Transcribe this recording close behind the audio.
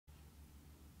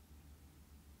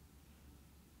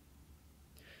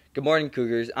Good morning,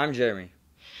 Cougars. I'm Jeremy.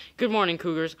 Good morning,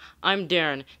 Cougars. I'm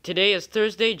Darren. Today is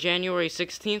Thursday, January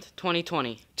 16th,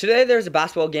 2020. Today there's a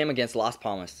basketball game against Las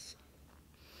Palmas.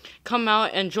 Come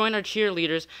out and join our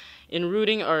cheerleaders in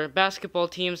rooting our basketball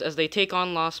teams as they take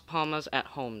on Las Palmas at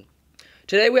home.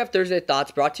 Today we have Thursday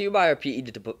Thoughts brought to you by our PE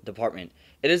department.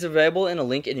 It is available in a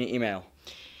link in your email.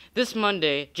 This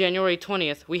Monday, January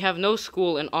 20th, we have no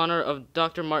school in honor of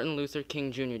Dr. Martin Luther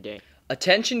King Jr. Day.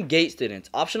 Attention GATE students.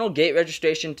 Optional GATE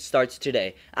registration starts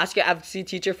today. Ask your advocacy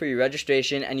teacher for your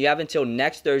registration, and you have until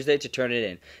next Thursday to turn it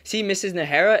in. See Mrs.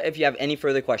 Nahara if you have any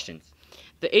further questions.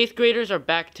 The 8th graders are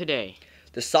back today.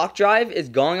 The sock drive is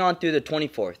going on through the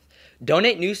 24th.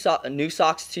 Donate new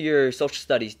socks to your social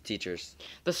studies teachers.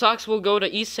 The socks will go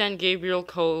to East San Gabriel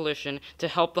Coalition to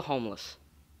help the homeless.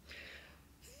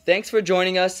 Thanks for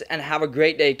joining us, and have a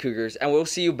great day, Cougars, and we'll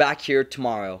see you back here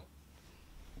tomorrow.